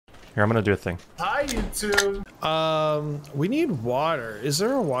Here, I'm gonna do a thing. Hi, YouTube. We need water. Is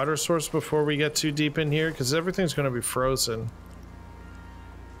there a water source before we get too deep in here? Because everything's gonna be frozen.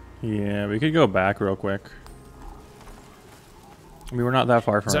 Yeah, we could go back real quick. I mean, we're not that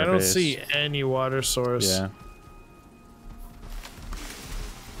far from our base. I don't see any water source. Yeah.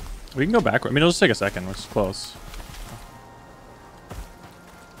 We can go back. I mean, it'll just take a second. It's close.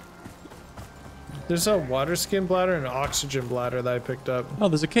 There's a water skin bladder and an oxygen bladder that I picked up. Oh,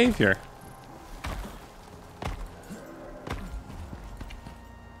 there's a cave here.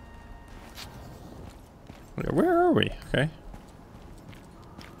 Where are we? Okay.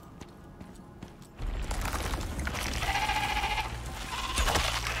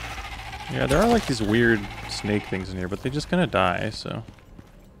 Yeah, there are like these weird snake things in here, but they're just gonna die, so.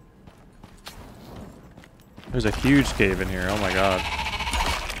 There's a huge cave in here. Oh my god.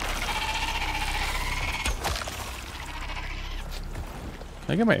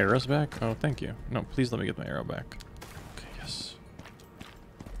 Can I get my arrows back? Oh, thank you. No, please let me get my arrow back. Okay, yes.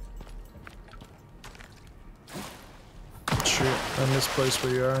 Shoot, I misplaced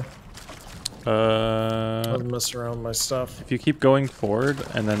where you are. I'll mess around with my stuff. If you keep going forward,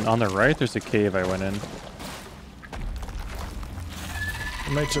 and then on the right, there's a cave I went in. I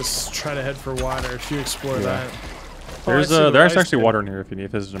might just try to head for water if you explore that. There's actually water in here if you need,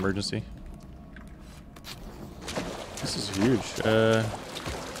 if this is an emergency. This is huge.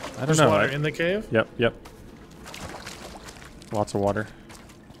 I don't know. Water in the cave? Yep, yep. Lots of water.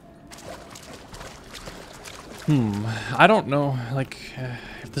 I don't know, like,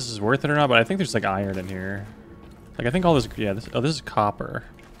 if this is worth it or not, but I think there's like iron in here. Like, I think all this, yeah, this is copper.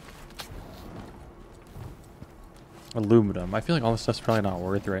 Aluminum. I feel like all this stuff's probably not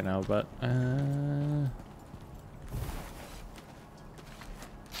worth it right now, but,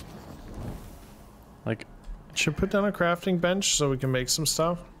 like, should put down a crafting bench so we can make some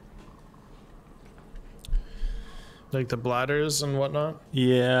stuff. Like the bladders and whatnot.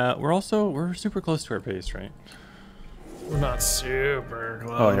 Yeah, we're super close to our base, right? We're not super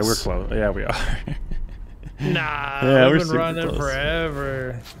close. Oh yeah, we're close. Yeah, we are. Nah, yeah, we've been running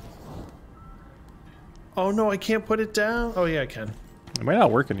forever. Oh no, I can't put it down. Oh yeah, I can. It might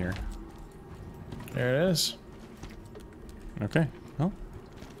not work in here. There it is. Okay. Well,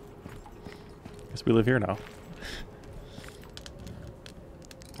 guess we live here now.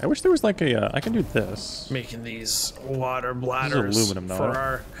 I wish there was like a, I can do this. Making these water bladders aluminum, though, for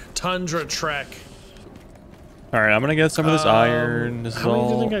our tundra trek. Alright, I'm gonna get some of this iron. This how many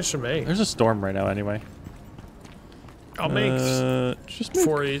do you think I should make? There's a storm right now anyway. I'll make just make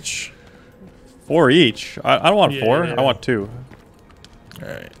 4 each. 4 each? I don't want 4, yeah. I want 2.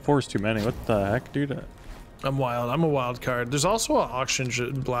 Alright. 4 is too many, what the heck, dude? I'm wild, I'm a wild card. There's also an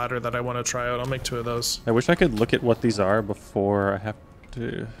oxygen bladder that I want to try out. I'll make 2 of those. I wish I could look at what these are before I have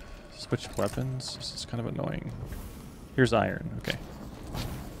to switch weapons. This is kind of annoying. Here's iron, okay.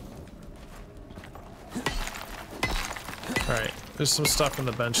 Alright, there's some stuff in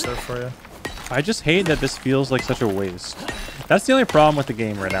the bench there for you. I just hate that this feels like such a waste. That's the only problem with the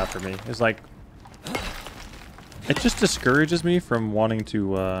game right now for me, is like, it just discourages me from wanting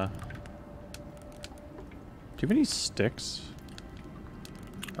to, do you have any sticks?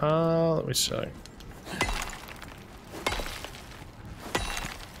 Let me check.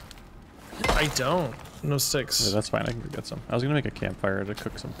 I don't. No sticks. Yeah, that's fine, I can go get some. I was gonna make a campfire to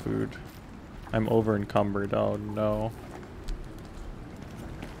cook some food. I'm over encumbered, oh no.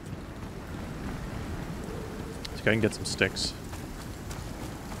 I can get some sticks.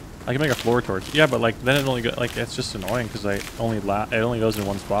 I can make a floor torch. Yeah, but like then it only go, like it's just annoying because it only goes in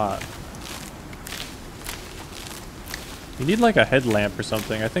one spot. You need like a headlamp or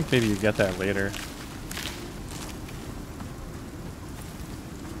something. I think maybe you get that later.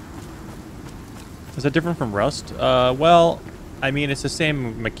 Is that different from Rust? Well, I mean it's the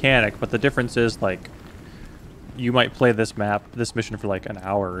same mechanic, but the difference is like you might play this mission for like an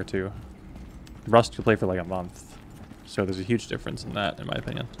hour or 2. Rust you play for like a month. So there's a huge difference in that, in my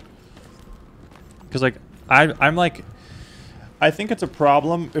opinion. Because like I'm like, I think it's a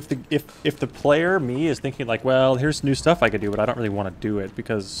problem if the player, me, is thinking like, well, here's new stuff I could do, but I don't really want to do it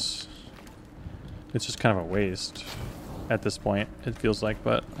because it's just kind of a waste at this point. It feels like,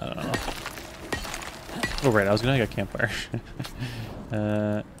 but I don't know. Oh right, I was gonna get a campfire.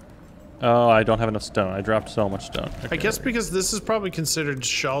 Oh, I don't have enough stone. I dropped so much stone. Okay, I guess because this is probably considered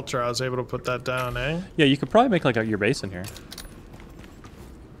shelter, I was able to put that down, eh? Yeah, you could probably make like your base in here.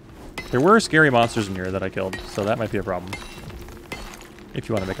 There were scary monsters in here that I killed, so that might be a problem. If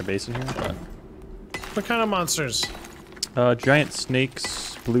you want to make a base in here, but... What kind of monsters? Giant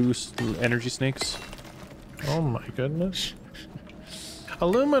snakes, blue energy snakes. Oh my goodness.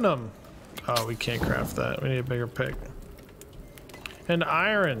 Aluminum. Oh, we can't craft that. We need a bigger pick. And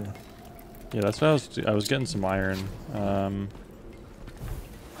iron. Yeah, that's what I was getting some iron.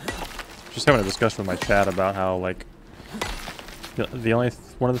 Just having a discussion with my chat about how like the only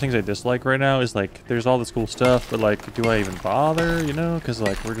one of the things I dislike right now is like there's all this cool stuff, but like do I even bother? You know, because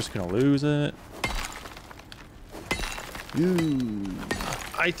like we're just gonna lose it. Ooh.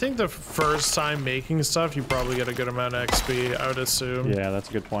 I think the first time making stuff, you probably get a good amount of XP, I would assume. Yeah, that's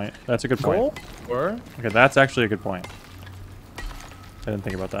a good point. That's a good point. Gold? Or? Okay, that's actually a good point. I didn't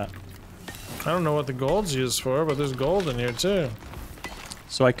think about that. I don't know what the gold's used for, but there's gold in here too.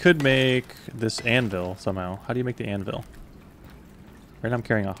 So I could make this anvil somehow. How do you make the anvil? Right now I'm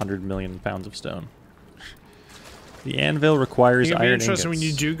carrying 100 million pounds of stone. The anvil requires It'd be iron interesting ingots. when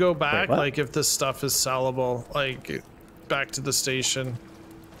you do go back, Wait, like if this stuff is sellable, like back to the station.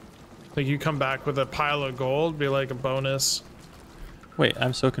 Like you come back with a pile of gold, be like a bonus. Wait,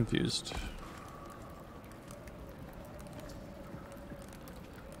 I'm so confused.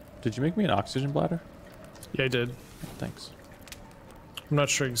 Did you make me an oxygen bladder? Yeah, I did. Thanks. I'm not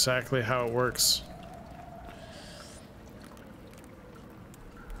sure exactly how it works.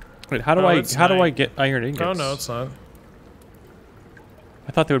 Wait, how do I get iron ingots? Oh no, it's not.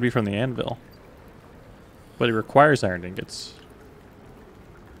 I thought they would be from the anvil. But it requires iron ingots.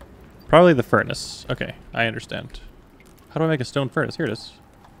 Probably the furnace. Okay, I understand. How do I make a stone furnace? Here it is.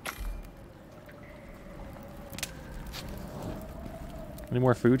 Any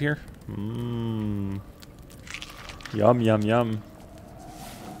more food here? Mmm. Yum, yum, yum.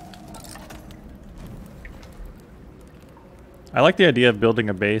 I like the idea of building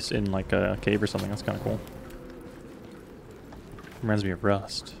a base in like a cave or something. That's kind of cool. Reminds me of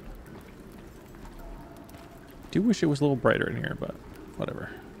Rust. Do wish it was a little brighter in here, but whatever.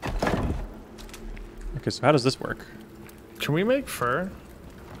 Okay, so how does this work? Can we make fur?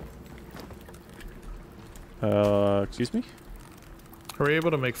 Excuse me? Are we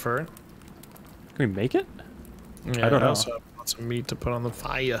able to make fur? Can we make it? Yeah, I don't know. also have lots of meat to put on the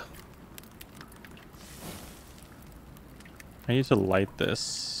fire. I need to light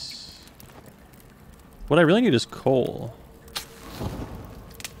this. What I really need is coal.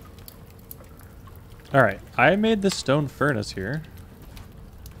 Alright, I made this stone furnace here.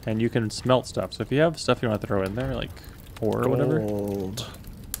 And you can smelt stuff. So if you have stuff you want to throw in there, like ore or whatever. Gold.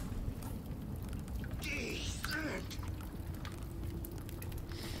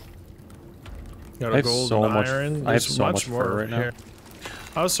 Got a gold and iron. I have so much fur right now.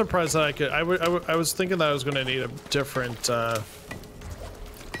 I was surprised that I could. I was thinking that I was going to need a different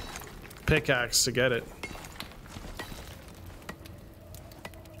pickaxe to get it.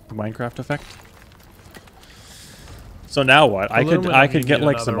 The Minecraft effect. So now what? I could get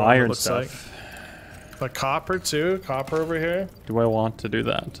like some iron stuff. Like copper too. Copper over here. Do I want to do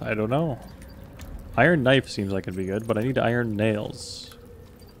that? I don't know. Iron knife seems like it'd be good, but I need iron nails,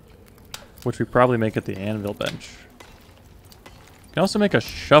 which we probably make at the anvil bench. You can also make a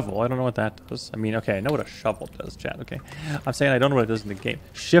shovel. I don't know what that does. I mean, okay, I know what a shovel does, chat. Okay, I'm saying I don't know what it does in the game.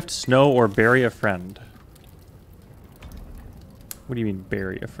 Shift snow or bury a friend. What do you mean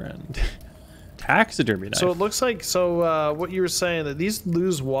bury a friend? Taxidermy knife. So it looks like what you were saying, that these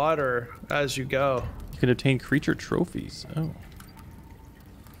lose water as you go. You can obtain creature trophies. Oh.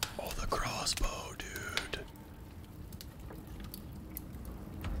 Oh, the crossbow, dude.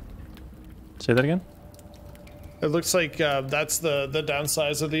 Say that again. It looks like that's the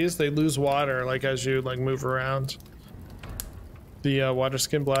downsides of these. They lose water like as you like move around. The water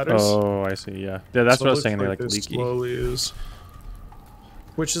skin bladders. Oh, I see. Yeah, yeah. That's So what I was it saying. looks They're like leaky. slowly use.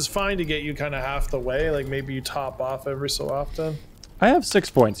 Which is fine to get you kind of half the way. Like maybe you top off every so often. I have 6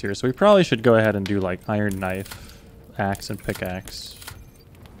 points here, so we probably should go ahead and do like iron knife, axe, and pickaxe.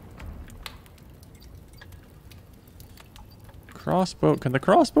 Crossbow. Can the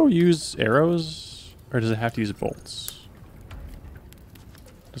crossbow use arrows, or does it have to use bolts?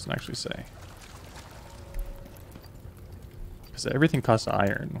 Doesn't actually say. Because everything costs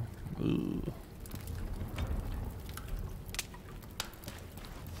iron. Ooh.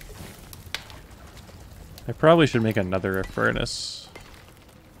 I probably should make another furnace.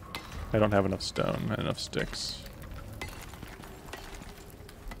 I don't have enough stone and enough sticks.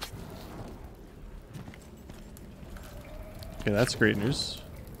 Okay, that's great news.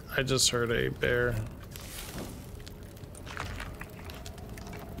 I just heard a bear.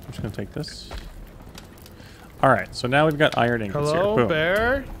 I'm just gonna take this. Alright, so now we've got iron ingots Hello, here. Boom.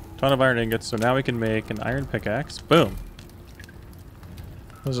 bear? Ton of iron ingots, so now we can make an iron pickaxe. Boom.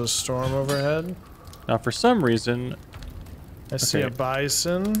 There's a storm overhead. Now for some reason... I see a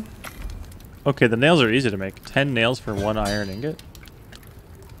bison. Okay, the nails are easy to make. 10 nails for 1 iron ingot.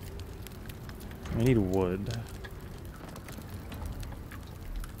 I need wood.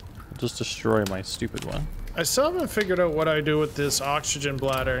 I'll just destroy my stupid one. I still haven't figured out what I do with this oxygen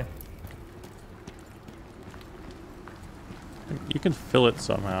bladder. You can fill it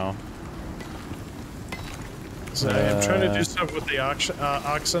somehow. So I'm trying to do stuff with the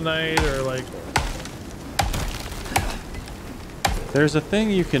oxonite or like... There's a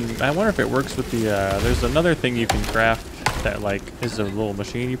thing you can... I wonder if it works with the... there's another thing you can craft that like is a little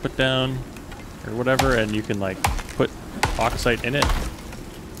machine you put down or whatever, and you can like put oxide in it.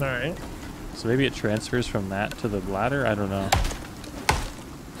 Alright. So maybe it transfers from that to the bladder? I don't know.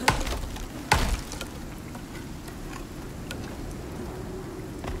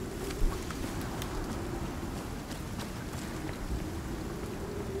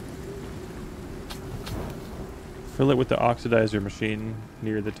 Fill it with the oxidizer machine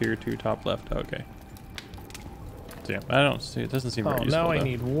near the tier 2 top left. Okay. Damn, I don't see. It doesn't seem very useful. Oh, now I though.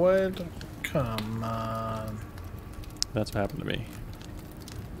 need wood. Come on. That's what happened to me.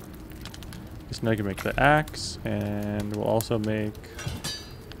 Guess now I can make the axe, and we'll also make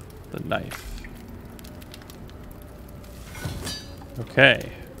the knife.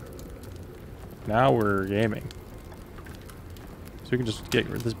 Okay. Now we're gaming. So we can just get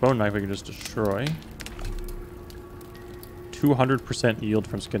rid of this bone knife. We can just destroy. 200% yield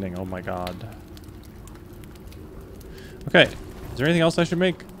from skinning. Oh my god. Okay. Is there anything else I should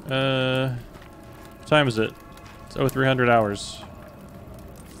make? What time is it? It's 0300 hours.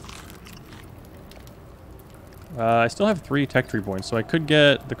 I still have 3 tech tree points, so I could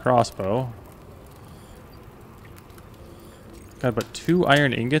get the crossbow. God, but 2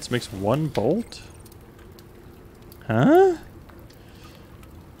 iron ingots makes 1 bolt? Huh?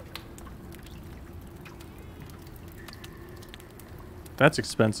 That's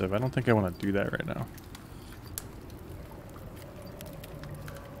expensive. I don't think I want to do that right now.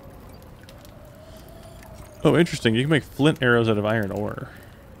 Oh, interesting. You can make flint arrows out of iron ore.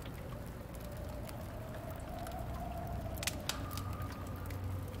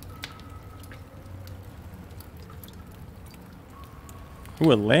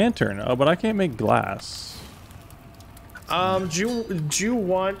 Ooh, a lantern. Oh, but I can't make glass. Do you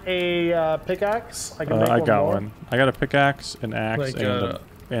want a pickaxe? I can make I one got more. one. I got a pickaxe, an axe, Like,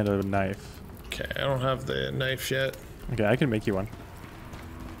 and a knife. Okay, I don't have the knife yet. Okay, I can make you one.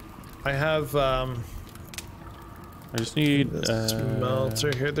 I have I just need this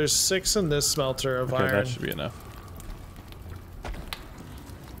smelter here. There's 6 in this smelter of okay, iron. that should be enough.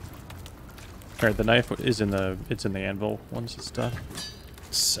 All right, the knife is in the anvil once it's done.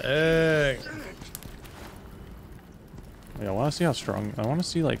 Sick. Yeah, I want to see how strong. I want to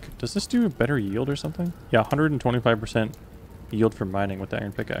see like, does this do a better yield or something? Yeah, 125% yield from mining with the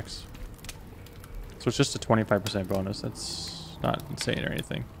iron pickaxe. So it's just a 25% bonus. That's not insane or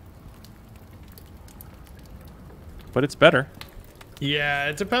anything. But it's better. Yeah,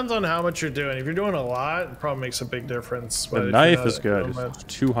 it depends on how much you're doing. If you're doing a lot, it probably makes a big difference. The knife is good. It's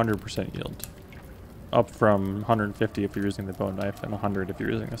 200% yield. Up from 150 if you're using the bone knife and 100 if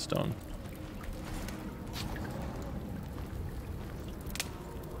you're using a stone.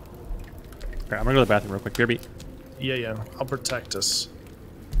 Alright, I'm gonna go to the bathroom real quick. BRB. Yeah. I'll protect us.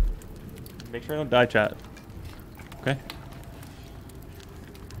 Make sure I don't die, chat. Okay.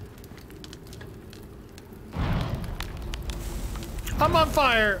 I'm on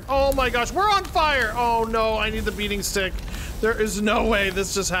fire! Oh my gosh, we're on fire! Oh no, I need the beating stick. There is no way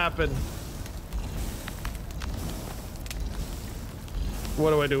this just happened. What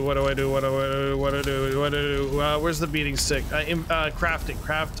do I do? What do I do? What do I do? What do I do? What do I do? Where's the beating stick? Crafting.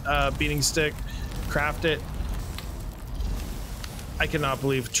 Craft beating stick. Craft it. I cannot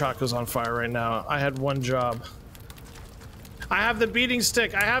believe Choco's on fire right now. I had one job. I have the beating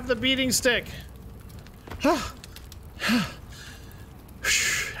stick. I have the beating stick.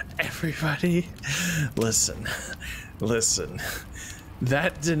 Everybody, listen.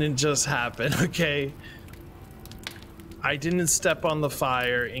 That didn't just happen, okay? I didn't step on the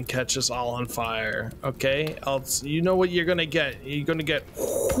fire and catch us all on fire, okay? Else, you know what you're gonna get. You're gonna get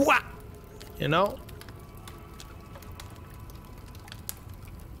whack, you know?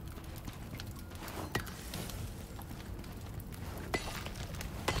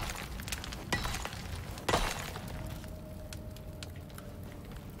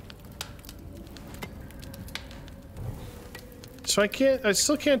 So I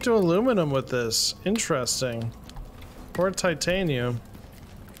still can't do aluminum with this. Interesting. Or titanium.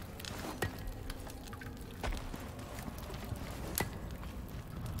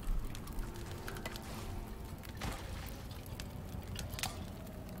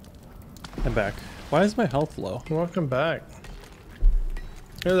 I'm back. Why is my health low? Welcome back.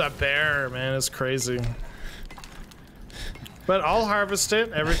 There's that bear, man. It's crazy. But I'll harvest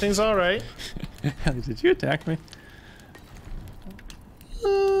it. Everything's all right. Did you attack me?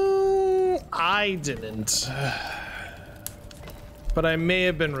 I didn't. But I may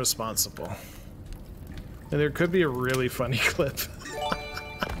have been responsible. And there could be a really funny clip.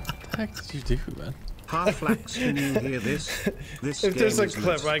 What the heck did you do, man? Half-Lax, can you hear this? This If there's a game is clip,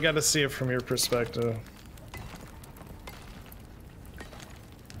 nuts. I gotta see it from your perspective.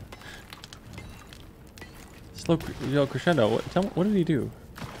 Slow, yo, Crescendo. What did he do?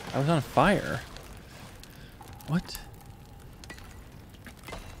 I was on fire. What?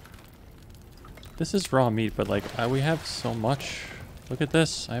 This is raw meat, but like we have so much. Look at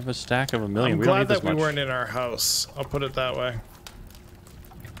this. I have a stack of 1 million. I'm We don't glad need this that we much. weren't in our house. I'll put it that way.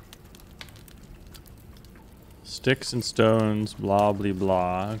 Sticks and stones, blah blah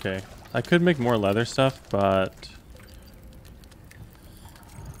blah. Okay, I could make more leather stuff, but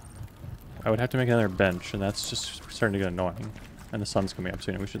I would have to make another bench, and that's just starting to get annoying. And the sun's coming up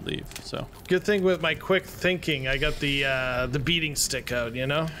soon, and we should leave. So Good thing with my quick thinking, I got the beating stick out, you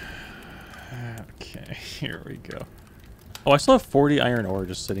know? okay, here we go. Oh, I still have 40 iron ore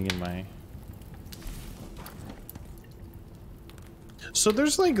just sitting in my. So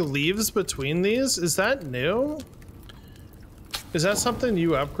there's like leaves between these. Is that new? Is that something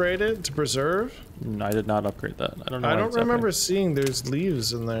you upgraded to preserve? No, I did not upgrade that. I don't know. I why don't it's remember happening. seeing there's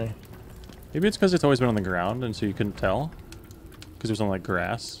leaves in there. Maybe it's because it's always been on the ground, and so you couldn't tell. Because it was on like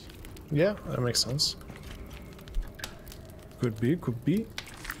grass. Yeah, that makes sense. Could be, could be.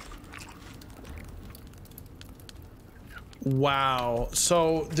 Wow.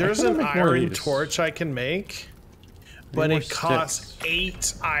 So there's couldn't an make more of iron these. torch I can make, but more it costs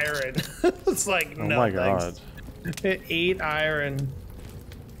sticks. 8 iron. It's like, Oh no my thanks. god. 8 iron.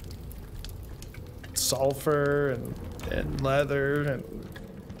 Sulfur and leather and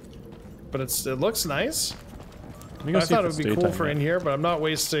but it looks nice. Let me go I see thought if it would it's be cool daytime for yet. in here, but I'm not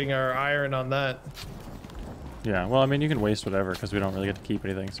wasting our iron on that. Yeah, well, I mean, you can waste whatever because we don't really get to keep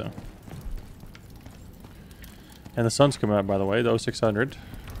anything, so. And the sun's coming up, by the way, the 0600. So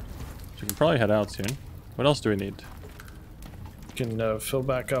we can probably head out soon. What else do we need? Can fill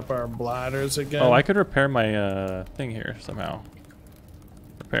back up our bladders again. Oh, I could repair my thing here somehow.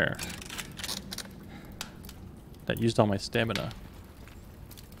 Repair. That used all my stamina.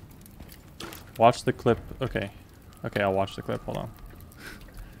 Watch the clip. Okay. Okay, I'll watch the clip. Hold on.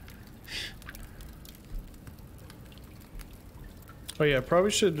 Oh yeah, probably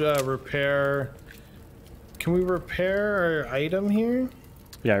should repair. Can we repair our item here?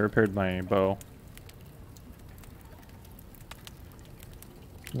 Yeah, I repaired my bow.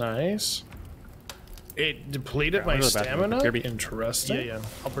 Nice. It depleted Yeah, my I'll go to the bathroom. stamina. Kirby. Interesting. Yeah, yeah.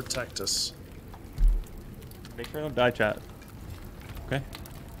 I'll protect us. Make sure I don't die, chat. Okay.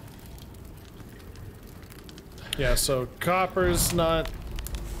 Yeah. So copper's not.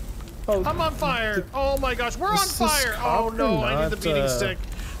 Oh, I'm on fire! Oh my gosh, we're on This is Oh, fire! Oh copper, no, I need the not, beating stick.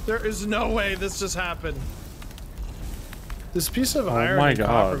 There is no way this just happened. This piece of iron my and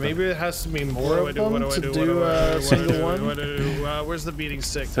copper, God. maybe it has to be more What do I of do? uh, What do do I I do? do? What do I do? What single do I do? one? What do I do? Where's the beating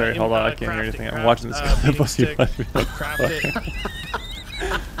stick? Sorry, hold on, I can't hear anything. I'm watching this clip. beating Pussy stick. butt. Craft it.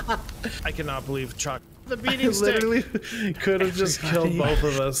 I cannot believe Chuck. The beating stick. Literally could have just killed both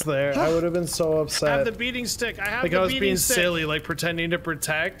of us there. I would have been so Uh, upset. oh I have have the beating stick. I have like the I was being silly, like pretending to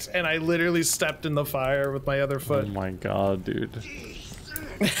protect, and I literally stepped in the fire with my other Oh foot. my god, dude.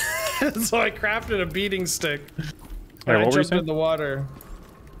 So I crafted a beating stick. Alright, And I what were you jumped saying? in the water.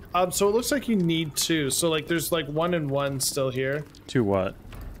 So it looks like you need 2. So like there's like 1 and 1 still here. To what?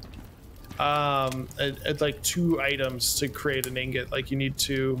 It's like 2 items to create an ingot. Like you need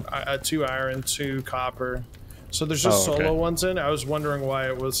 2 iron, 2 copper. So there's just Oh, okay. solo ones in. I was wondering why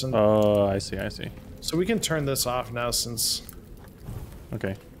it wasn't. Oh, I see, I see. So we can turn this off now since.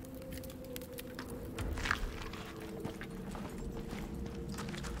 Okay.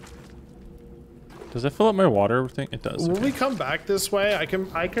 Does it fill up my water thing? It does. When Okay. we come back this way, I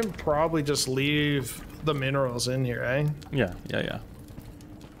can probably just leave the minerals in here, eh? Yeah, yeah, yeah.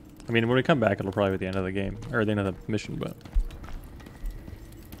 I mean, when we come back, it'll probably be the end of the game or the end of the mission, but.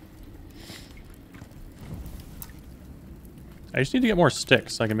 I just need to get more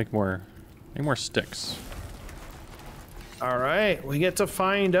sticks so I can make more sticks. All right, we get to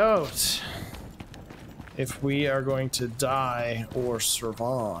find out if we are going to die or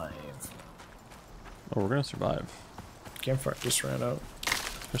survive. Oh, we're gonna survive. Campfire just ran out.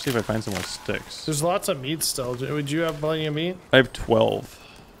 Especially if I find some more sticks. There's lots of meat still. Would you have plenty of meat? I have 12.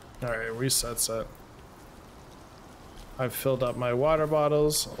 All right, reset set. I've filled up my water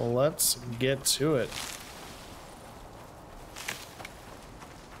bottles. Let's get to it.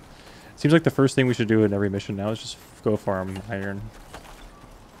 Seems like the first thing we should do in every mission now is just go farm iron.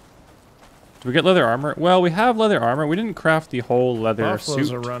 Do we get leather armor? Well, we have leather armor. We didn't craft the whole leather Buffaloes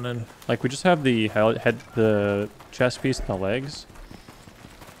suit. are running. Like, we just have the head, the chest piece and the legs.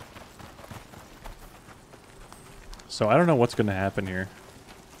 So I don't know what's going to happen here.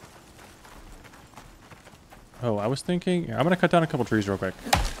 Oh, I was thinking... I'm going to cut down a couple trees real quick.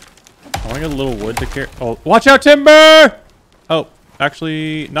 I want to get a little wood to carry... Oh, watch out, timber! Oh,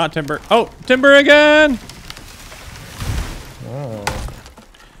 actually, not timber. Oh, timber again! Oh.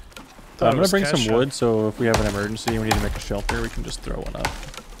 I'm going to bring some wood, so if we have an emergency and we need to make a shelter, we can just throw one up.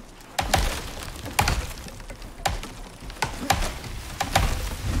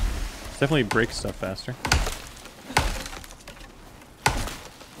 Definitely breaks stuff faster.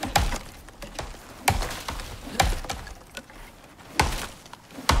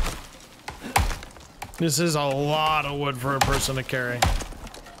 This is a lot of wood for a person to carry.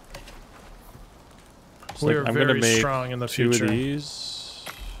 It's We like, are I'm gonna very make strong in the 2 future. of these.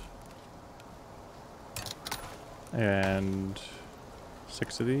 And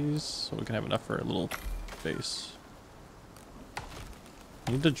 6 of these, so we can have enough for a little base.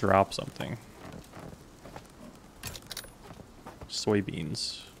 I need to drop something.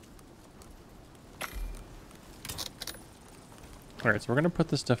 Soybeans. Alright, so we're gonna put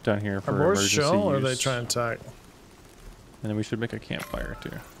this stuff down here for Are boars emergency chill, or are they use. trying to attack? And then we should make a campfire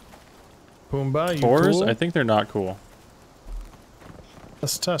too. Pumbaa, you Boars? cool? I think they're not cool.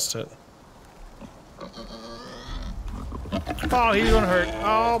 Let's test it. Oh, he's gonna hurt.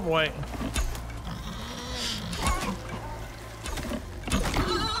 Oh boy.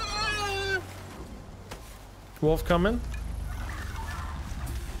 Wolf coming.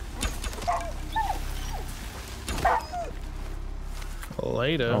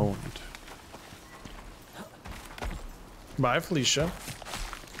 Later. Oh, Bye, Felicia.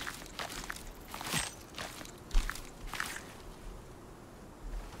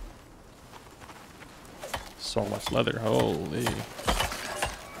 so much leather. Holy.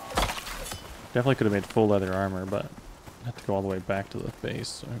 Definitely could have made full leather armor, but I have to go all the way back to the base,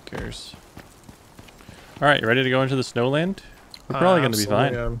 so who cares? Alright, you ready to go into the snowland? We're probably going to be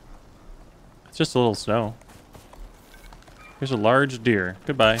fine. It's just a little snow. Here's a large deer.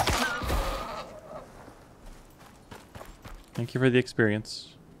 Goodbye. Thank you for the experience.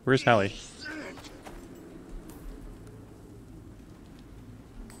 Where's Hallie?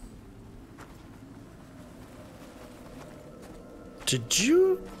 Did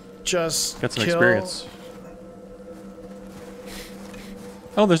you just Got some kill... experience.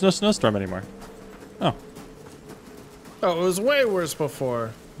 Oh, there's no snowstorm anymore. Oh. Oh, it was way worse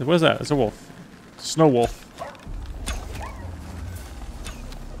before. What is that? It's a wolf. Snow wolf.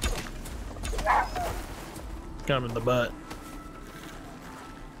 Got him in the butt.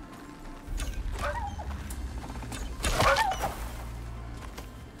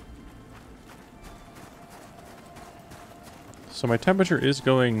 So my temperature is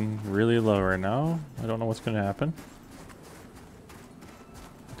going really low right now. I don't know what's going to happen.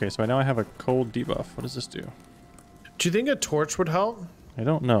 Okay, so now I have a cold debuff. What does this do? Do you think a torch would help? I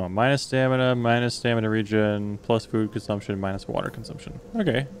don't know. Minus stamina regen, plus food consumption, minus water consumption.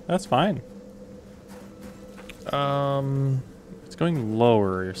 Okay, that's fine. It's going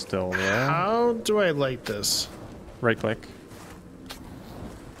lower still, yeah. How do I light this? Right click.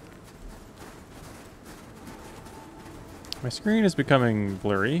 My screen is becoming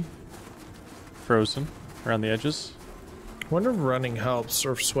blurry. Frozen around the edges. I wonder if running helps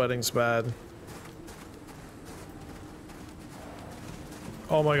or if sweating's bad.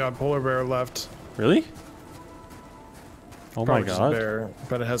 Oh my god, polar bear left. Really? Oh Probably my just a god. bear,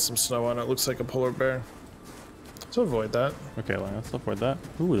 but it has some snow on it. Looks like a polar bear. So avoid that. Okay, well, let's avoid that.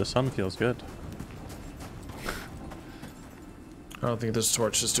 Ooh, the sun feels good. I don't think this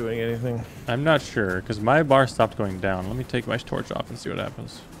torch is doing anything. I'm not sure, because my bar stopped going down. Let me take my torch off and see what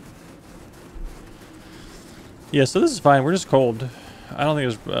happens. Yeah, so this is fine. We're just cold. I don't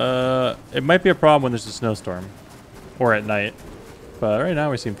think there's... it might be a problem when there's a snowstorm. Or at night. But right now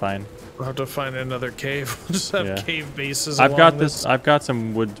we seem fine. We'll have to find another cave. We'll just have Yeah. cave bases I've along got this. I've got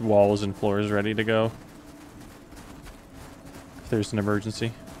some wood walls and floors ready to go. If there's an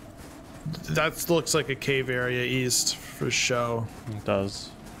emergency. That looks like a cave area east for show. It does.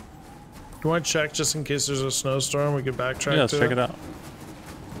 You want to check just in case there's a snowstorm? We could backtrack. Yeah, let's to check it out.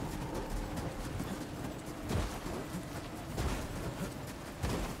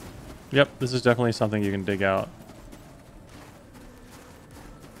 Yep, this is definitely something you can dig out.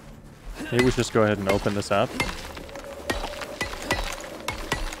 Maybe we should just go ahead and open this up.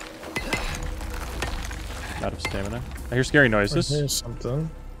 Out of stamina. I hear scary noises. Here's something.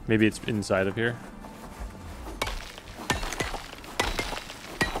 Maybe it's inside of here.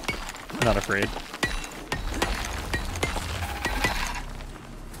 I'm not afraid.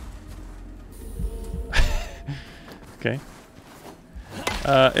 Okay.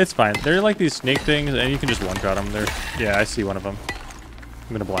 It's fine. They're like these snake things, and you can just one-shot them. Yeah, I see one of them.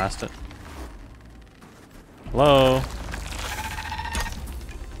 I'm gonna blast it. Hello?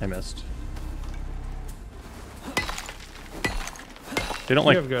 I missed. They don't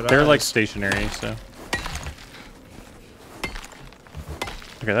like, they're like stationary, so.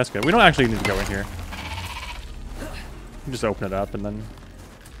 Okay, that's good. We don't actually need to go in here. Just open it up and then.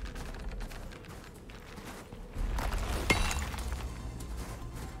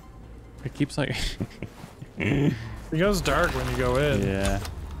 It keeps like. It goes dark when you go in. Yeah.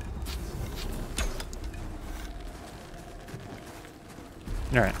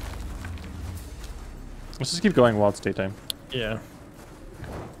 Alright. Let's just keep going while it's daytime. Yeah.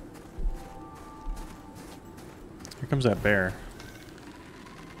 Here comes that bear.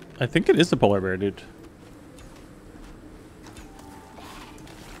 I think it is the polar bear, dude.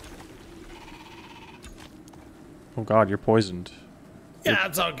 Oh god, you're poisoned. Yeah,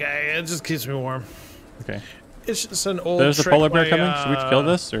 it's okay. It just keeps me warm. Okay. It's just an old. There's a trick polar bear by, coming. Should we kill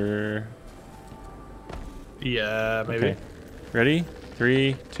this or? Yeah, maybe. Okay. Ready?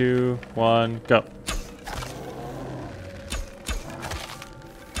 3, 2, 1, go.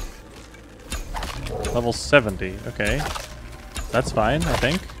 Level 70. Okay. That's fine, I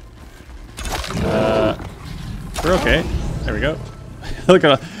think. We're okay. There we go. Look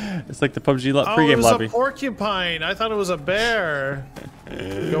at it's like the PUBG pregame lobby. Oh, it was a porcupine. I thought it was a bear.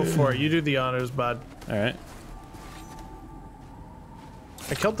 Go for it. You do the honors, bud. All right.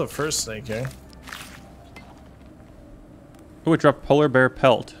 I killed the first snake, eh? Oh, it dropped polar bear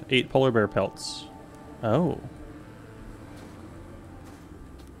pelt. 8 polar bear pelts. Oh.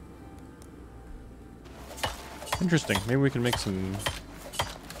 Interesting. Maybe we can make some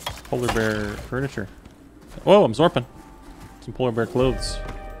polar bear furniture. Whoa, I'm zorping. Some polar bear clothes.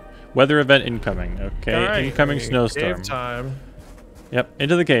 Weather event incoming. Okay, right, incoming snowstorm. Cave time. Yep,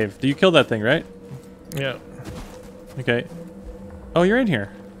 into the cave. Do you kill that thing, right? Yeah. Okay. Oh, you're in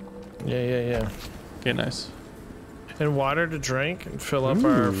here. Yeah. Okay, nice. And water to drink and fill up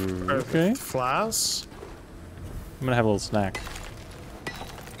our flasks. I'm gonna have a little snack.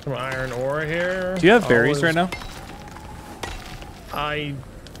 Some iron ore here. Do you have berries right now? I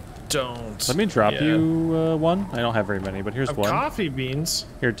don't. Let me drop you one. I don't have very many, but here's one. Coffee beans.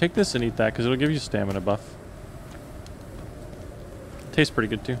 Here, take this and eat that because it'll give you stamina buff. Tastes pretty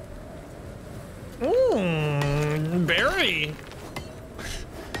good too. Mmm, berry.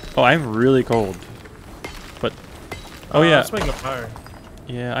 Oh, I'm really cold. But oh yeah. Let's make a fire.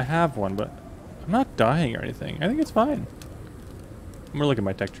 Yeah, I have one, but I'm not dying or anything. I think it's fine. I'm gonna look at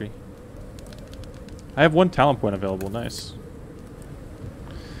my tech tree. I have 1 talent point available. Nice.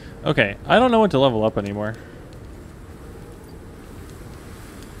 Okay, I don't know when to level up anymore.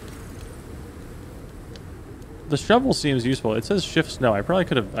 The shovel seems useful. It says shift snow. I probably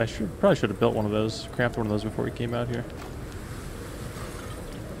should have built one of those, crafted one of those before we came out here.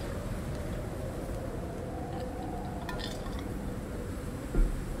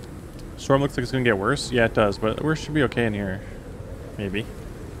 Storm looks like it's gonna get worse. Yeah, it does, but we should be okay in here. Maybe.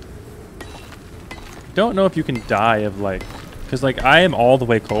 Don't know if you can die of like, because like I am all the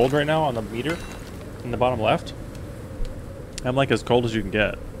way cold right now on the meter in the bottom left. I'm like as cold as you can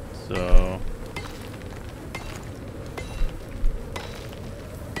get. So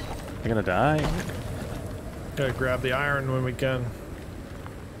I'm gonna die. Gotta grab the iron when we can.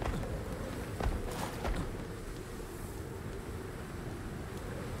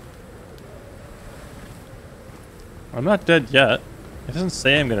 I'm not dead yet. It doesn't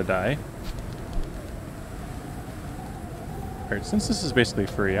say I'm gonna die. Alright, since this is basically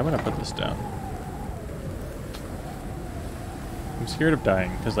free, I'm gonna put this down. I'm scared of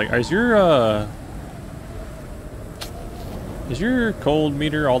dying, because like, is your cold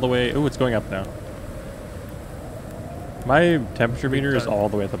meter all the way? Oh, it's going up now. My temperature meter is all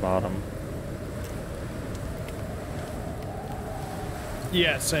the way at the bottom.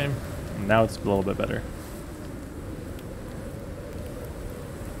 Yeah, same. Now it's a little bit better.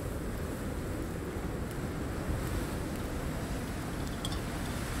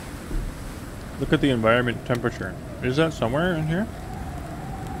 Look at the environment temperature. Is that somewhere in here?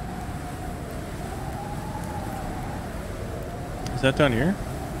 Is that down here?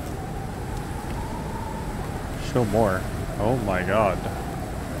 Show more. Oh my god.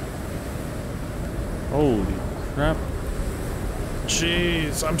 Holy crap.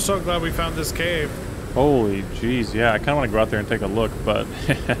 Jeez, I'm so glad we found this cave. Holy jeez, yeah, I kind of want to go out there and take a look, but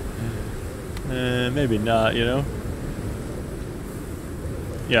maybe not, you know?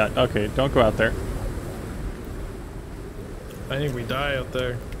 Yeah, okay, don't go out there. I think we die out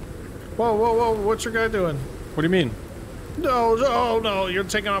there. Whoa, whoa, whoa, what's your guy doing? What do you mean? No, no, no, you're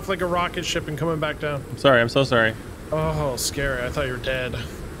taking off like a rocket ship and coming back down. I'm sorry, I'm so sorry. Oh, scary, I thought you were dead.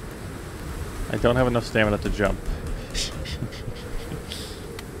 I don't have enough stamina to jump.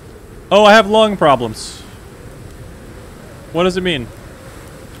 Oh, I have lung problems. What does it mean?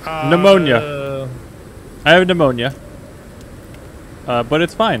 Pneumonia. I have pneumonia. But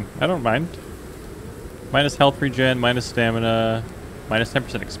it's fine. I don't mind. Minus health regen, minus stamina, minus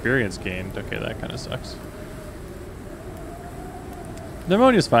 10% experience gained. Okay, that kind of sucks.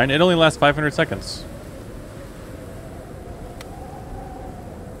 Pneumonia's fine. It only lasts 500 seconds.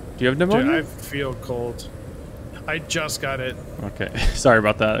 Do you have pneumonia? Dude, I feel cold. I just got it. Okay, sorry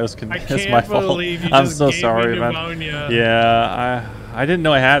about that. It was I it's can't my fault. believe you I'm just so gave sorry, me man. pneumonia. Yeah, I didn't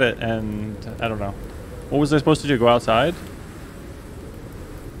know I had it, and I don't know. What was I supposed to do? Go outside?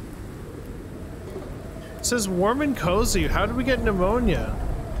 It says warm and cozy. How did we get pneumonia?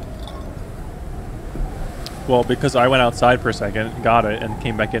 Well, because I went outside for a second, got it, and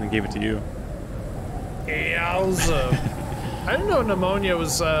came back in and gave it to you. Yowza. I didn't know pneumonia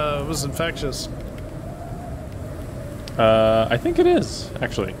was infectious. I think it is,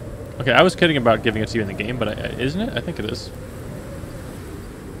 actually. Okay, I was kidding about giving it to you in the game, but isn't it? I think it is.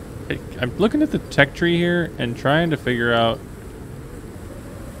 I'm looking at the tech tree here and trying to figure out...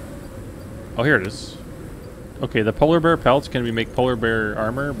 Oh, here it is. Okay, the polar bear pelts can make polar bear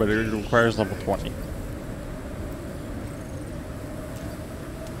armor, but it requires level 20.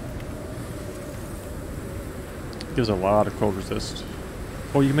 Gives a lot of cold resist.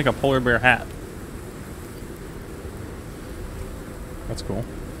 Oh, you can make a polar bear hat. That's cool.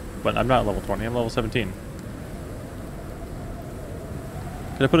 But I'm not level 20, I'm level 17.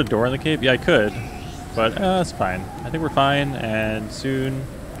 Could I put a door in the cave? Yeah, I could. But that's fine. I think we're fine, and soon...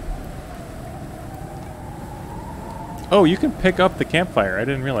 Oh, you can pick up the campfire. I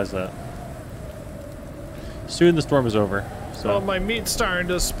didn't realize that. Soon the storm is over. So Oh, my meat's starting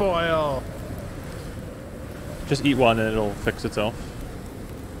to spoil. just eat one and it'll fix itself.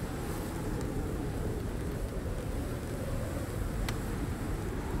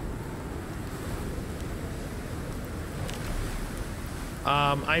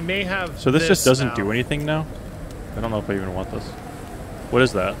 I may have. So this just doesn't now. do anything now? I don't know if I even want this. What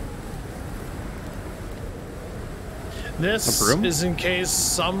is that? This A broom? is in case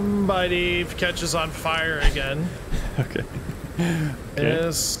somebody catches on fire again. Okay.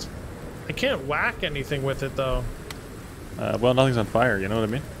 Yes. I can't whack anything with it though. Well, nothing's on fire, you know what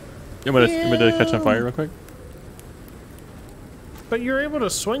I mean? You want me to catch on fire real quick? But you're able to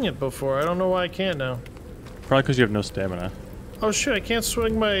swing it before. I don't know why I can't now. Probably because you have no stamina. Oh shit, I can't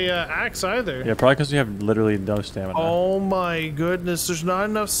swing my axe either. Yeah, probably because you have literally no stamina. Oh my goodness, there's not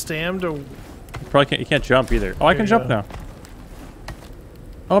enough stam to... You probably can't, you can't jump either. Oh, I can you jump go. now.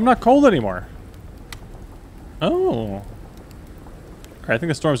 Oh, I'm not cold anymore. Oh. Alright, I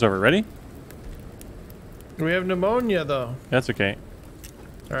think the storm's over. Ready? We have pneumonia though. That's okay.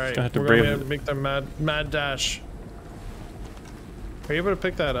 Alright, gonna have to we're brave gonna it. make the mad dash. Are you able to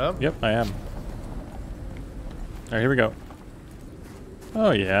pick that up? Yep, I am. Alright, here we go.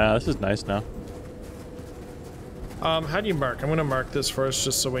 Oh yeah, this is nice now. How do you mark? I'm gonna mark this first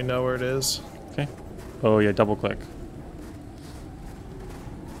just so we know where it is. Okay. Oh yeah, double click.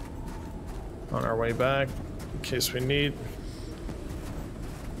 On our way back, in case we need.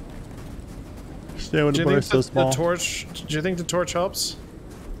 Stamina Do you bar think is so the small. torch? Do you think the torch helps?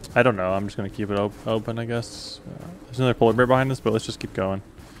 I don't know. I'm just gonna keep it open, I guess. There's another polar bear behind us, but let's just keep going.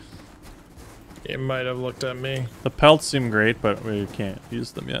 It might have looked at me. The pelts seem great, but we can't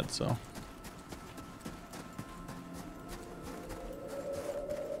use them yet, so.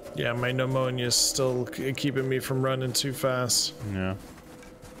 Yeah, my pneumonia is still keeping me from running too fast. Yeah.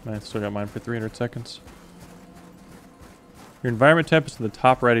 I still got mine for 300 seconds. Your environment temp is in the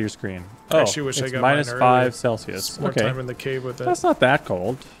top right of your screen. I Oh, actually wish I it's got mine minus earlier. 5 Celsius. Spend more Okay. time in the cave with it. That's not that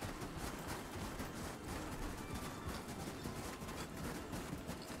cold.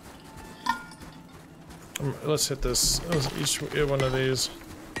 Let's hit this. Each one of these.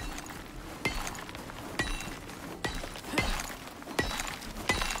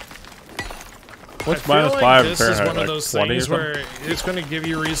 What's I feel minus like 5 this Fahrenheit? is one of Like those 20 or things something? where it's going to give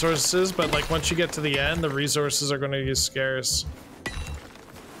you resources, but like once you get to the end, the resources are going to be scarce.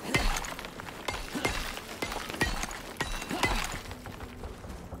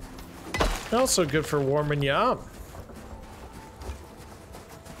 Also good for warming you up.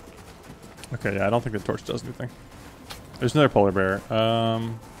 Okay, yeah, I don't think the torch does anything. There's another polar bear.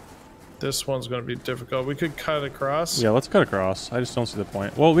 This one's going to be difficult. We could cut across. Yeah, let's cut across. I just don't see the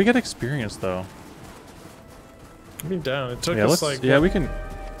point. Well, we get experience though. Give me down. It took Yeah, us like. yeah, we can.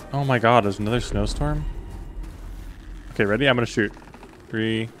 Oh my God, there's another snowstorm. Okay, ready? I'm gonna shoot.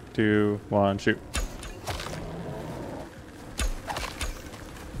 3, 2, 1, shoot.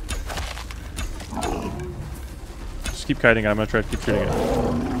 Just keep kiting it. I'm gonna try to keep shooting it.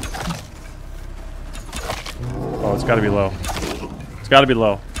 Oh, it's gotta be low. It's gotta be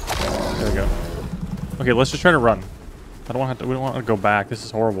low. There we go. Okay, let's just try to run. I don't want to. We don't want to go back. This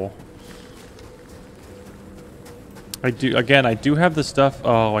is horrible. I do have the stuff.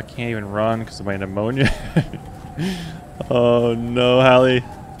 Oh, I can't even run because of my pneumonia. Oh no, Hallie.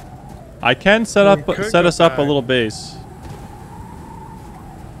 I can set us up a little base.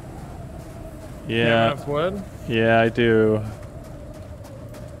 Yeah. Enough wood? Yeah, I do.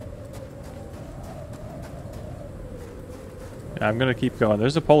 Yeah, I'm gonna keep going.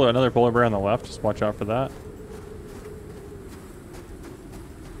 There's another polar bear on the left. Just watch out for that.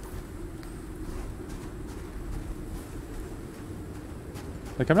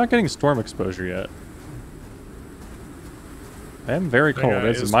 Like, I'm not getting storm exposure yet. I am very cold. Yeah,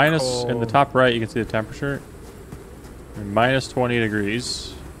 It's minus in the top right. You can see the temperature. Minus 20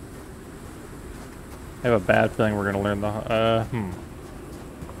 degrees. I have a bad feeling we're gonna learn the.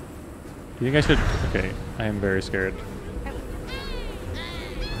 Do you think I should? Okay, I am very scared.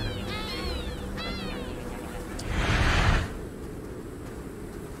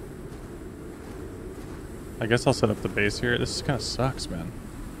 I guess I'll set up the base here. This kind of sucks, man.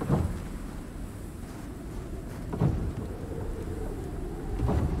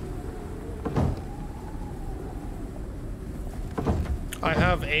 I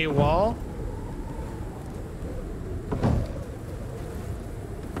have a wall.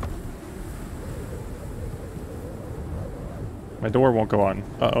 My door won't go on.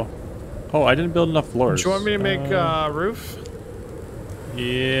 Uh-oh. Oh, I didn't build enough floors. Do you want me to make a roof?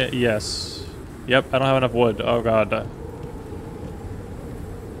 Yeah, yes. Yep, I don't have enough wood. Oh god.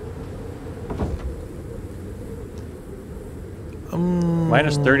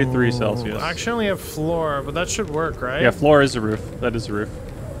 Minus 33 Celsius. I actually only have floor, but that should work, right? Yeah, floor is a roof. That is a roof.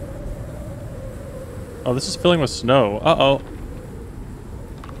 Oh, this is filling with snow. Uh-oh.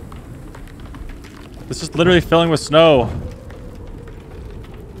 This is literally filling with snow.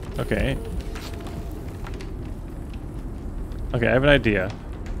 Okay. Okay, I have an idea.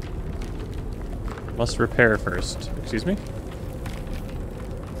 Must repair first. Excuse me?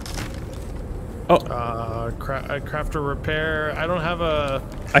 Oh. Craft or repair. I don't have a.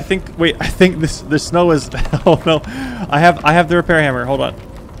 I think. Wait. I think the snow is. Oh no. I have the repair hammer. Hold on.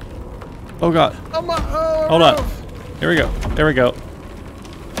 Oh god. Hold on. Here we go. There we go.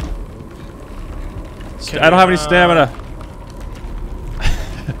 I don't have any stamina.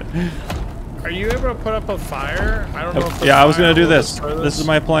 Are you able to put up a fire? I don't know if yeah, I was gonna do this. This is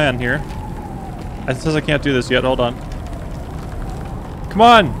my plan here. It says I can't do this yet. Hold on. Come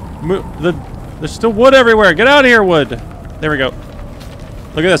on. Move. There's still wood everywhere. Get out of here, wood. There we go.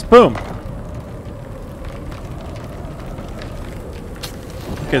 Look at this. Boom.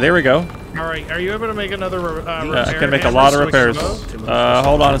 Okay, there we go. All right. Are you able to make another repair? I can make a lot of repairs.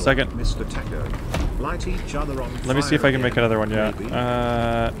 Hold on a second. Mr. Taco, light each other on Let me see if I can make another one.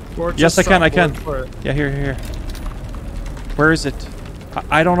 Yeah. Or Yes, I can. I can. for it. Yeah, here. Where is it?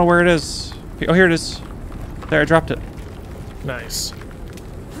 I don't know where it is. Oh, here it is. There, I dropped it. Nice.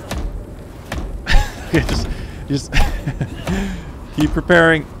 just keep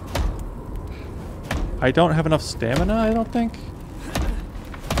preparing. I don't have enough stamina, I don't think.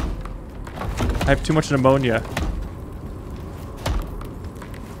 I have too much pneumonia.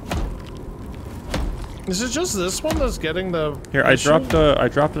 Is it just this one that's getting the Here, I dropped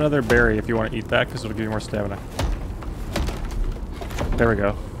another berry if you want to eat that because it'll give you more stamina. There we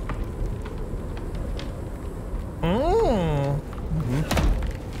go.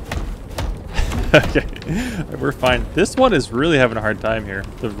 Okay, we're fine. This one is really having a hard time here.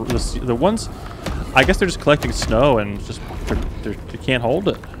 The ones, I guess they're just collecting snow and just you can't hold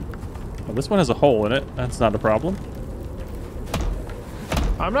it. Well, this one has a hole in it. That's not a problem.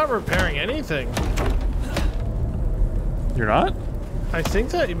 I'm not repairing anything. You're not? I think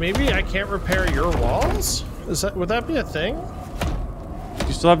that maybe I can't repair your walls. Would that be a thing? Do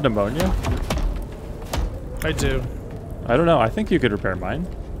you still have pneumonia? I do. I don't know. I think you could repair mine.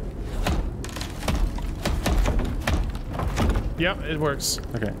 Yep, it works.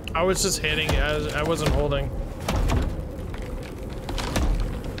 Okay. I was just hitting. I wasn't holding.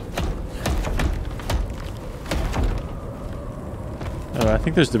 I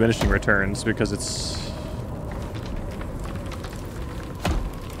think there's diminishing returns because it's...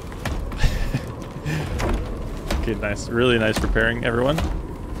 Okay, nice. Really nice repairing, everyone.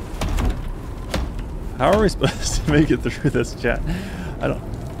 How are we supposed to make it through this, chat? I don't...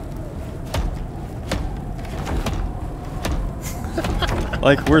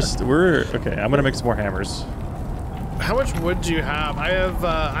 Like, we're... Okay, I'm gonna make some more hammers. How much wood do you have?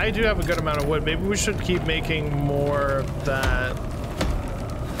 I do have a good amount of wood. Maybe we should keep making more of that.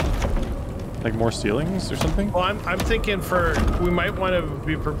 Like more ceilings or something? Well, I'm thinking we might want to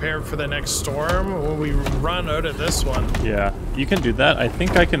be prepared for the next storm when we run out of this one. Yeah, you can do that. I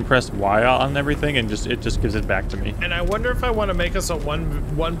think I can press Y on everything and it just gives it back to me. And I wonder if I want to make us a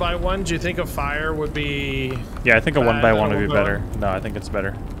one by one. Do you think a fire would be? Yeah, I think a 1 by 1 would be better. No, I think it's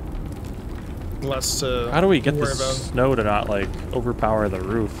better. Less to. How do we get the snow to not like overpower the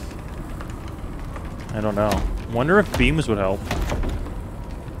roof? I don't know. Wonder if beams would help.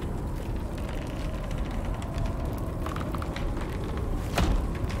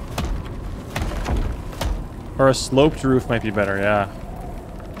 Or a sloped roof might be better, yeah.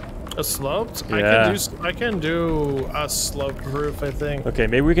 A sloped? Yeah. I can do a sloped roof, I think. Okay,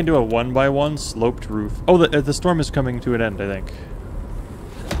 maybe we can do a 1 by 1 sloped roof. Oh, the storm is coming to an end, I think.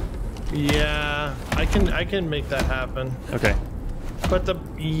 Yeah, I can make that happen. Okay. But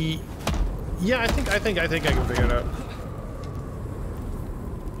yeah, I think I can figure it out.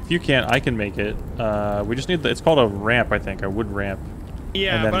 If you can't, I can make it. We just need it's called a ramp, I think, a wood ramp.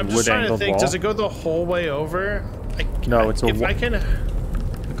 Yeah, but I'm just trying to think. Does it go the whole way over? No, it's if I can.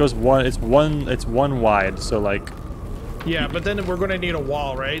 It goes one. It's one wide. So like. Yeah, but then we're going to need a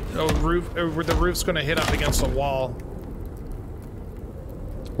wall, right? A roof. The roof's going to hit up against a wall.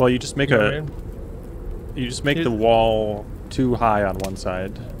 Well, you just make You just make the wall too high on one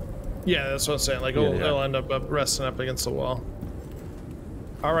side. Yeah, that's what I'm saying. Like it'll end up resting up against the wall.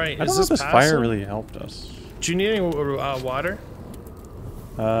 All right. I don't know if this fire really helped us. Do you need any water?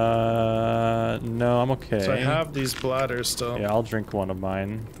 No, I'm okay. So I have these bladders still. Yeah, I'll drink one of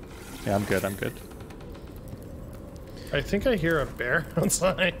mine. Yeah, I'm good. I'm good. I think I hear a bear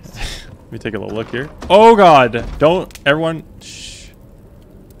outside. Let me take a little look here. Oh God! Don't everyone. Shh.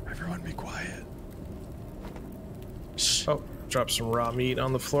 Everyone, be quiet. Shh. Oh, drop some raw meat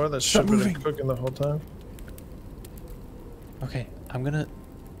on the floor. That should have been cooking the whole time. Okay, I'm gonna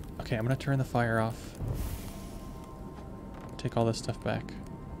turn the fire off. Take all this stuff back.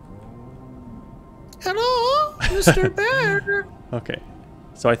 Hello, Mr. Bear. Okay,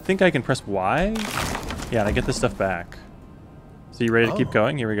 so I think I can press Y. Yeah, and I get this stuff back. So you ready to keep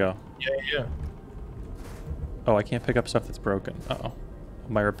going? Here we go. Yeah. Oh, I can't pick up stuff that's broken. Uh-oh.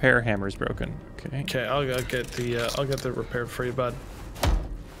 My repair hammer is broken. Okay. Okay, I'll get the repair for you, bud.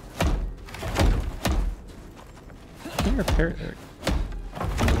 Can you repair it?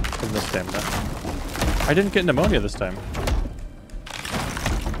 From this stamina. I didn't get pneumonia this time.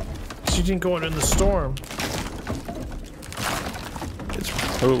 You didn't go in the storm.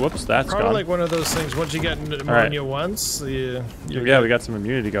 Oh, whoops, that's probably gone. like one of those things. Once you get pneumonia once, yeah, we got some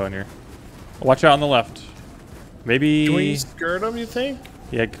immunity going here. Watch out on the left. Maybe. Can we skirt them? You think?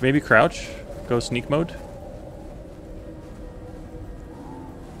 Yeah, maybe crouch. Go sneak mode.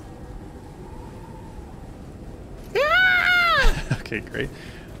 Okay, great.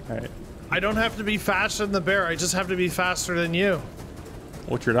 All right. I don't have to be faster than the bear. I just have to be faster than you.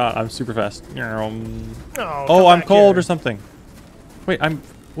 What you're not. I'm super fast. Oh, I'm cold or something. Wait,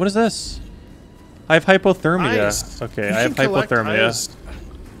 what is this? I have hypothermia. Ice. Okay, I have hypothermia. Ice.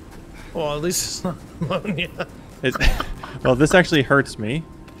 Well, at least it's not pneumonia. Well, this actually hurts me.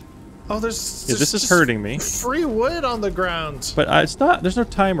 Oh, this is hurting me. Free wood on the ground. But it's not. There's no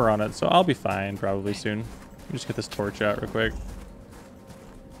timer on it, so I'll be fine probably soon. Let me just get this torch out real quick.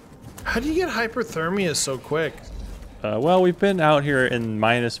 How do you get hypothermia so quick? Well, we've been out here in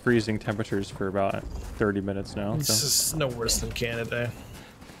minus freezing temperatures for about 30 minutes now. This is no worse than Canada.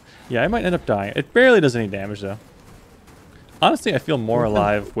 Yeah, I might end up dying. It barely does any damage though. Honestly, I feel more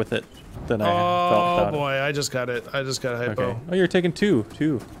alive with it than I felt without it. Oh boy, I just got it. I just got hypo. Okay. Oh, you're taking two.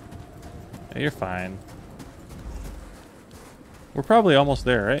 Yeah, you're fine. We're probably almost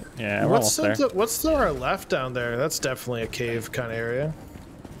there, right? Yeah, we're almost there. What's to our left down there? That's definitely a cave kind of area.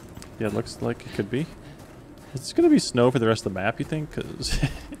 Yeah, it looks like it could be. It's gonna be snow for the rest of the map, you think? Because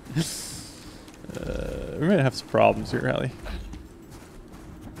we might have some problems here, Hallie.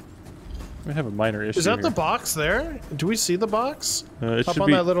 We might have a minor issue. Is that here. the box there? Do we see the box? It up should on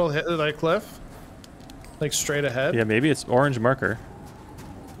be... that little like cliff, like straight ahead. Yeah, maybe it's orange marker.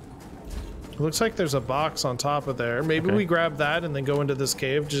 It looks like there's a box on top of there. Maybe we grab that and then go into this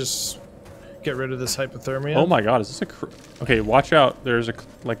cave. Just get rid of this hypothermia. Oh my god, is this a... Okay, watch out. There's a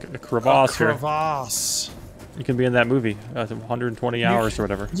crevasse here. Crevasse. You can be in that movie. 120 hours or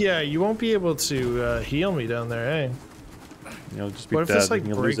whatever. Yeah, you won't be able to heal me down there, eh? You'll just be What if dead. this like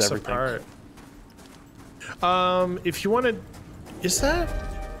You'll breaks lose everything. apart? If you want to... Is that...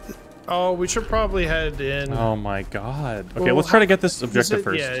 Oh, we should probably head in. Oh my god. Okay, Well, let's try to get this objective it,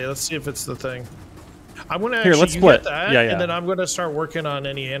 first. Yeah, let's see if it's the thing. I'm gonna Here, actually let's you split. get that, Yeah, yeah. and then I'm gonna start working on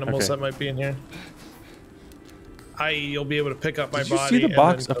any animals Okay. that might be in here. You'll be able to pick up my Did you body. see the and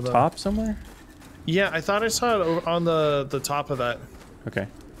box then up go down. top somewhere? Yeah, I thought I saw it on the top of that. Okay.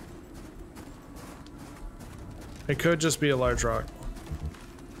 It could just be a large rock.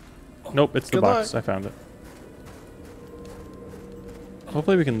 Nope, it's the Good box. luck. I found it.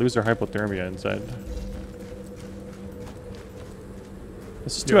 Hopefully we can lose our hypothermia inside.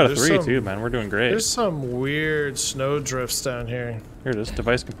 This is 2 out of 3 too, man. We're doing great. There's some weird snow drifts down here. Here it is,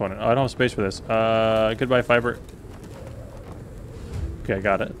 device component. Oh, I don't have space for this. Goodbye, fiber. Okay, I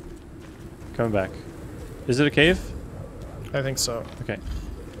got it. Coming back. Is it a cave? I think so. Okay.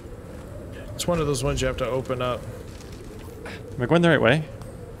 It's one of those ones you have to open up. Am I going the right way?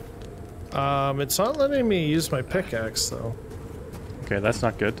 It's not letting me use my pickaxe though. Okay, that's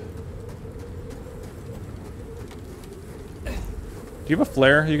not good. Do you have a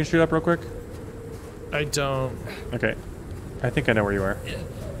flare you can shoot up real quick? I don't. Okay. I think I know where you are.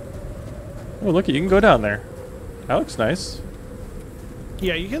 Oh, look, you can go down there. That looks nice.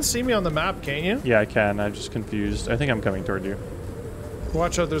 Yeah, you can see me on the map, can't you? Yeah, I can. I'm just confused. I think I'm coming toward you.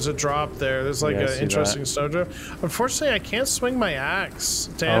 Watch out, there's a drop there. There's like Yeah, I an see interesting that. snow drift. Unfortunately, I can't swing my axe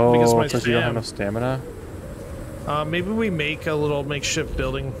because Oh, my because you don't have enough stamina? Maybe we make a little makeshift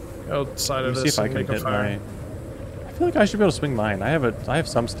building outside Let of me see this if I and can make a hit fire. my... I feel like I should be able to swing mine. I have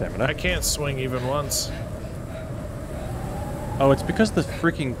some stamina. I can't swing even once. Oh, it's because of the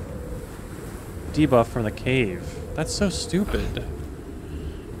freaking debuff from the cave. That's so stupid.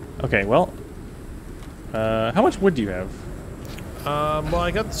 Okay, well... how much wood do you have? Well,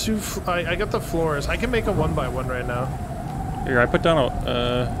 I got I got the floors. I can make a 1x1 right now. Here, I put down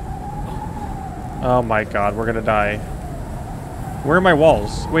a... Oh my god, we're gonna die. Where are my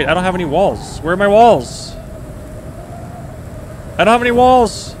walls? Wait, I don't have any walls. Where are my walls? I don't have any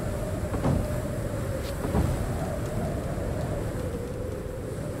walls!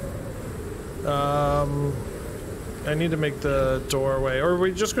 I need to make the doorway. Or are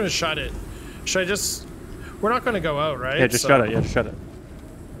we just going to shut it? Should I just... We're not going to go out, right? Yeah, just shut it. Yeah, just shut it.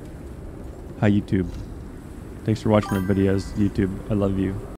 Hi, YouTube. Thanks for watching my videos, YouTube. I love you.